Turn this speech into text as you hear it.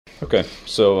Okay,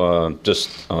 so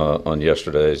just on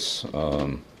yesterday's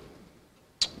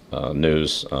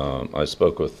news, I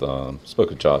spoke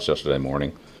with Josh yesterday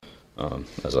morning,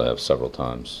 as I have several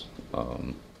times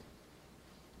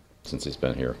since he's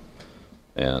been here,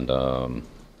 and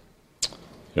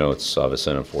it's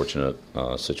obviously an unfortunate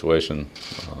situation,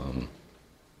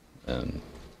 and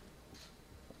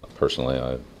personally,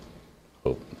 I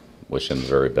wish him the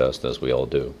very best, as we all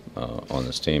do on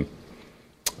this team.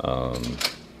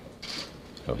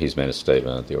 He's made a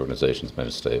statement, the organization's made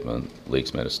a statement,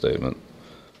 league's made a statement.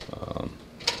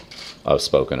 I've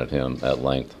spoken at him at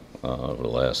length over the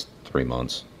last 3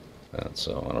 months, and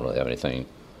so I don't really have anything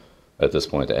at this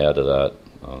point to add to that.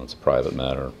 It's a private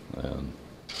matter, and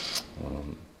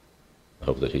I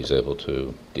hope that he's able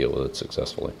to deal with it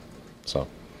successfully. So,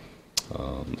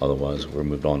 otherwise, we're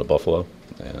moved on to Buffalo,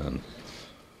 and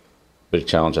big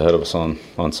challenge ahead of us on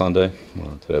Sunday.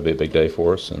 Today will be a big day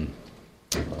for us, and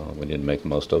we need to make the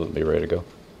most of it and be ready to go.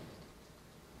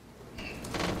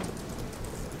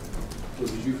 So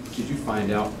did you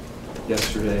find out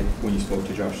yesterday when you spoke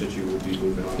to Josh that you would be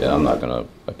moving on? Yeah, I'm not going to,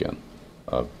 again,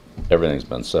 everything's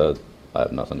been said. I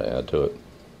have nothing to add to it.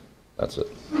 That's it.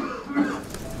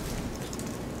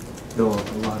 Though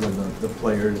a lot of the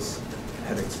players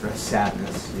had expressed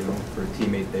sadness, for a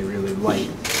teammate they really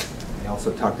liked. They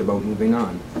also talked about moving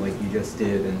on, like you just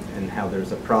did, and how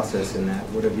there's a process in that.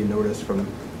 What have you noticed from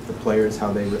the players,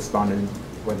 how they responded,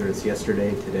 whether it's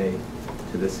yesterday, today,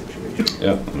 to this situation?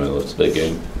 Yeah, I mean, it's a big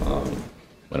game.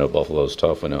 We know Buffalo's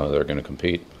tough. We know how they're going to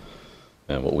compete,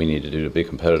 and what we need to do to be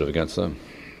competitive against them.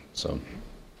 So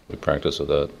we practiced with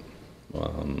that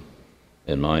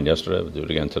in mind yesterday. We'll do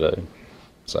it again today,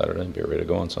 Saturday, and be ready to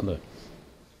go on Sunday.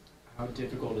 How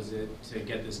difficult is it to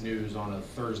get this news on a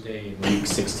Thursday in Week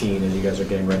 16 as you guys are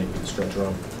getting ready for the stretch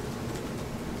run?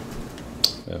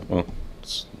 Yeah, well,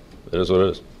 it is what it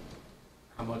is.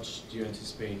 How much do you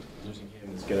anticipate losing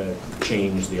him is going to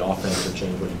change the offense or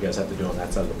change what you guys have to do on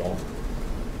that side of the ball?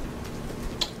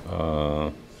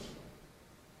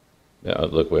 Yeah,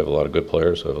 look, we have a lot of good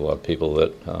players. We have a lot of people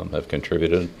that have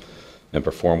contributed and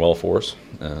performed well for us,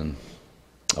 and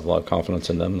I have a lot of confidence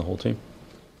in them and the whole team.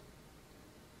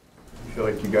 I feel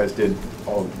like you guys did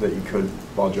all that you could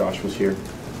while Josh was here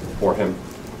for him.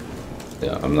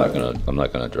 Yeah, I'm not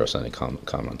gonna address any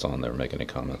comments on there, make any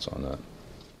comments on that.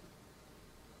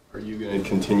 Are you going to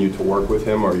continue to work with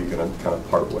him, or are you going to kind of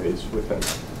part ways with him?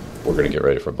 We're going to get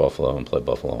ready for Buffalo and play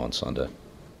Buffalo on Sunday.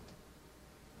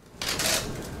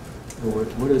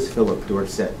 What has Philip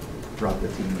Dorsett brought the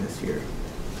team this year?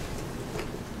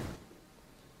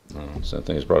 Same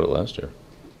thing he's brought it last year.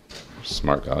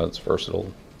 Smart guy that's versatile,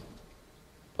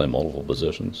 play multiple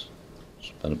positions.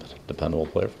 He's been a dependable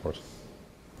player for us.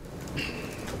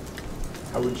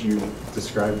 How would you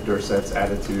describe Dorsett's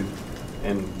attitude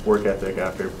and work ethic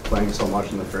after playing so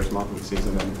much in the first month of the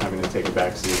season and having to take a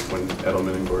back seat when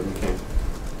Edelman and Gordon came?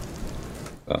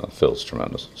 Phil's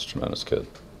tremendous. He's a tremendous kid.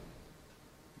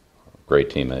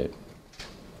 Great teammate.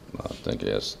 I think he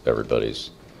has everybody's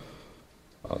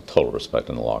total respect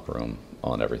in the locker room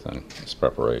on everything. His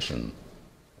preparation,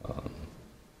 the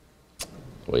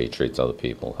way he treats other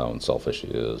people, how unselfish he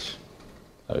is,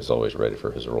 how he's always ready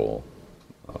for his role.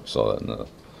 We saw that in the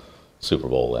Super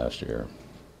Bowl last year.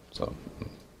 So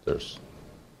I don't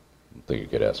think you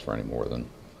could ask for any more than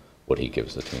what he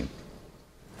gives the team.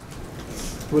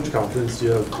 How much confidence do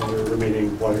you have in your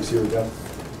remaining wide receiver depth?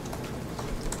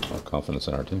 Confidence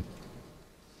in our team.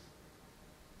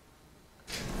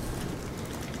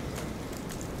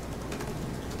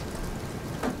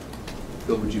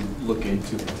 Bill, would you look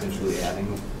into potentially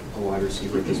adding a wide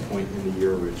receiver at this point in the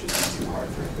year, or would it just be too hard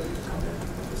for anybody to come in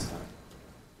at this time?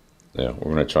 Yeah,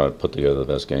 we're going to try to put together the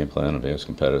best game plan and be as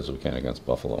competitive as we can against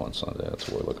Buffalo on Sunday. That's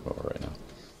what we're looking for right now.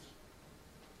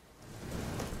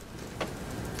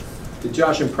 Did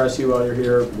Josh impress you while you're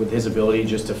here with his ability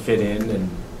just to fit in and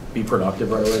be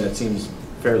productive right away? That seems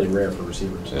fairly rare for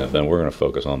receivers. Yeah, Ben, we're going to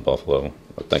focus on Buffalo.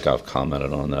 I think I've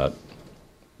commented on that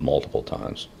multiple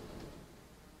times.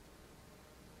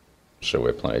 Sure, we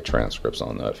have plenty of transcripts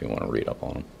on that if you want to read up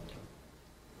on them.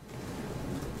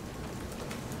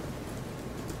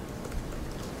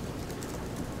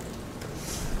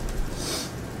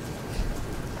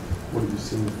 What have you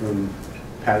seen from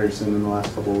Patterson in the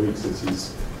last couple of weeks as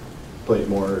he's played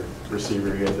more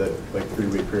receiver? He had that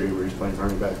 3-week period where he's playing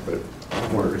running back, but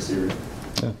more receiver.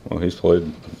 Yeah, well, he's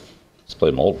played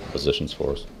multiple positions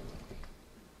for us,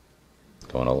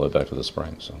 going all the way back to the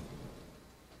spring. So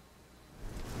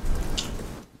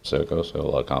it goes. We have a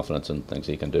lot of confidence in things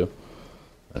he can do,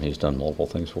 and he's done multiple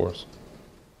things for us.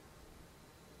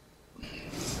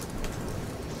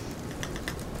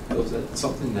 Does that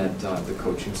something that the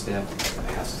coaching staff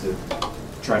has to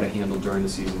try to handle during the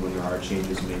season when there are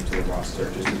changes made to the roster,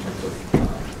 just in terms of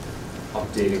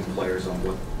updating players on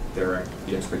what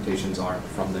the expectations are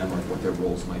from them, or what their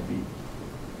roles might be?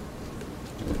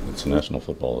 It's a National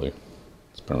Football League.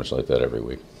 It's pretty much like that every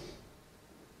week.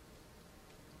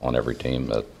 On every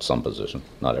team at some position.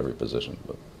 Not every position,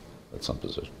 but at some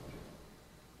position.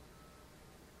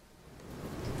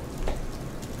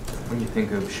 When you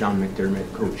think of Sean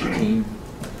McDermott coach team,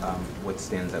 what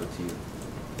stands out to you?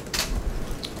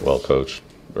 Well coached,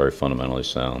 very fundamentally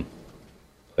sound,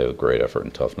 play with great effort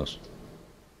and toughness.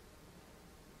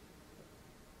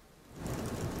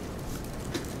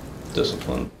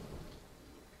 Discipline,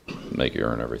 make you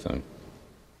earn everything.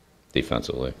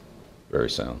 Defensively, very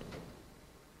sound.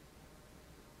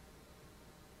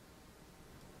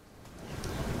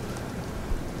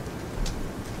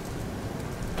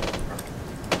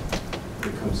 When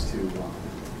it comes to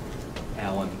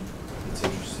Allen, it's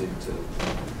interesting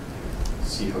to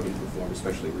see how he performed,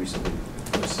 especially recently,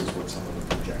 versus what some of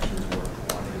the projections were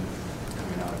on him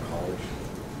coming out of college.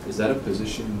 Is that a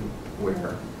position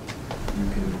where you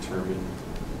can determine,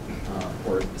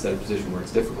 or is that a position where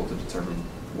it's difficult to determine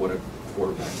what a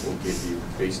quarterback will give you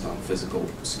based on physical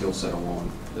skill set alone?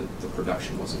 The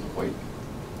production wasn't quite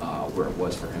where it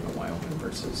was for him in Wyoming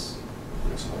versus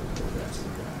some other quarterbacks in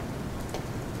the draft.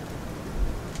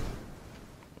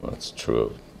 Well, that's true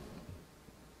of,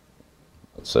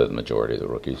 I'd say, the majority of the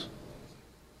rookies.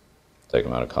 Take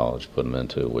them out of college, put them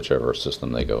into whichever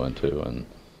system they go into, and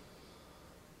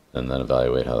then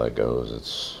evaluate how that goes.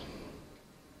 It's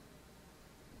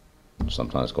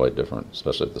sometimes quite different,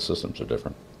 especially if the systems are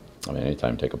different. I mean,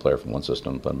 anytime you take a player from one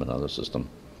system, put them in another system,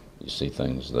 you see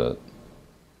things that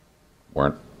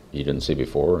you didn't see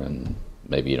before, and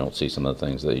maybe you don't see some of the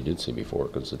things that you did see before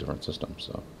because it's a different system.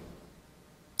 So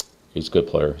he's a good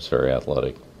player. He's very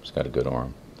athletic. He's got a good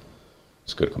arm.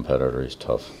 He's a good competitor. He's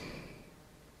tough.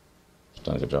 He's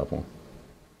done a good job for him.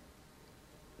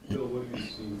 Bill, what have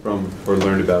you seen from or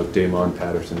learned about Damon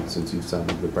Patterson since you've signed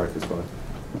him to the practice squad?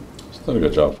 He's done a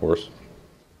good job for us.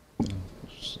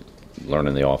 Just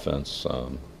learning the offense.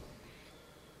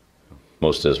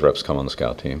 Most of his reps come on the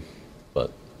scout team,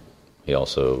 but he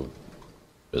also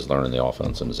is learning the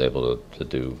offense and is able to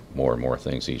do more and more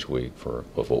things each week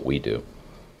of what we do.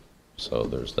 So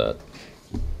there's that.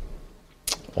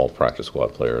 All practice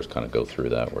squad players kind of go through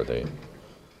that, where they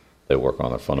work on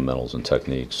their fundamentals and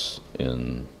techniques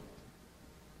in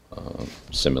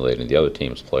simulating the other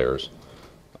team's players.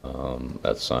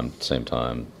 At the same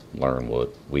time, learn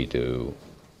what we do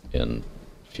in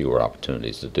fewer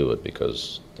opportunities to do it,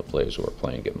 because the players who are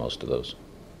playing get most of those.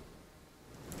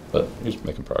 But he's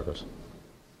making progress.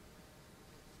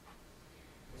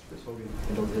 Chris Hogan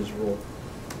handled his role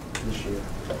this year.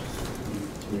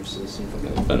 Continues to see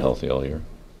from He's been healthy all year,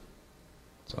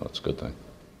 so it's a good thing.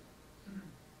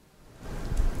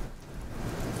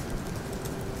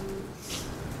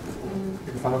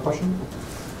 Your final question?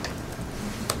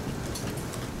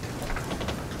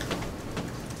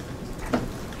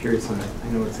 Curious on that. I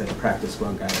know it's a practice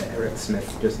squad guy, but Eric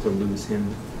Smith, just to lose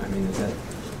him, I mean, is that,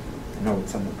 I know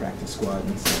it's on the practice squad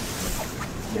and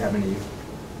stuff. Do you have any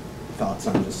thoughts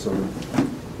on just sort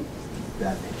of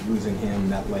that, losing him,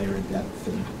 that layer of depth,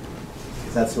 and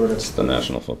is that sort of? It's the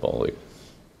National Football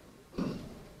League.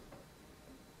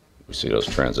 We see those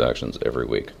transactions every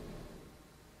week.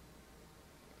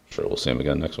 Sure, we'll see him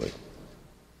again next week.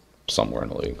 Somewhere in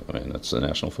the league. I mean, that's the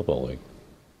National Football League.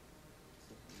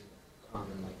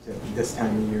 Common, like this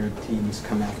time of year, teams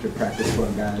come after practice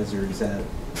squad guys, or is that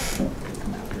they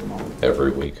come after them all?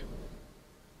 Every week.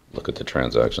 Look at the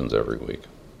transactions every week.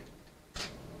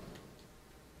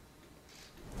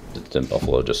 Didn't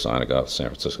Buffalo just sign a guy with San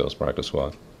Francisco's practice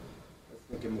squad? I was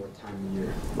thinking more time of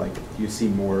year, like you see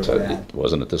more of that.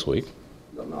 Wasn't it this week?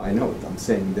 No, I know, I'm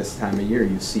saying this time of year,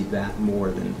 you see that more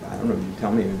than, I don't know, you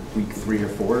tell me, week 3 or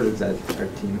 4, is that our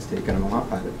team's taking them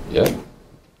off? Yeah.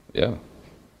 Yeah.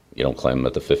 You don't claim them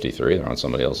at the 53, they're on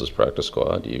somebody else's practice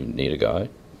squad. You need a guy,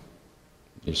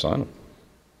 you sign them.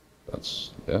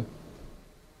 That's, yeah.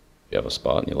 You have a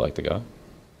spot and you like the guy.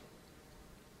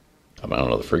 I mean, I don't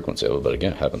know the frequency of it, but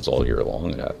again, it happens all year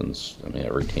long. It happens, I mean,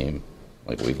 every team.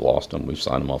 Like, we've lost them, we've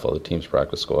signed them off other teams'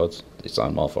 practice squads. They sign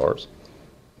them off ours.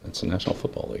 It's the National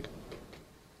Football League.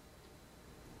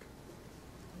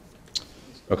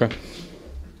 Okay.